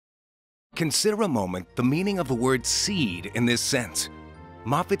Consider a moment the meaning of the word seed in this sense.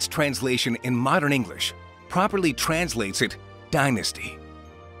 Moffat's translation in modern English properly translates it dynasty.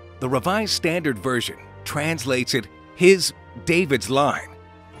 The Revised Standard Version translates it his, David's line,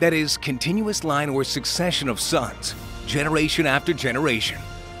 that is, continuous line or succession of sons, generation after generation.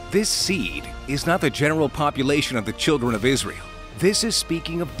 This seed is not the general population of the children of Israel. This is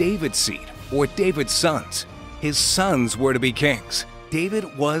speaking of David's seed, or David's sons. His sons were to be kings.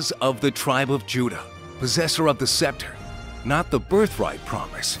 David was of the tribe of Judah, possessor of the scepter, not the birthright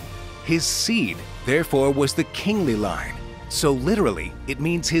promise. His seed, therefore, was the kingly line. So literally, it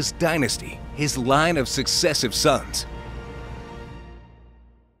means his dynasty, his line of successive sons.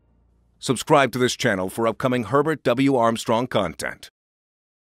 Subscribe to this channel for upcoming Herbert W. Armstrong content.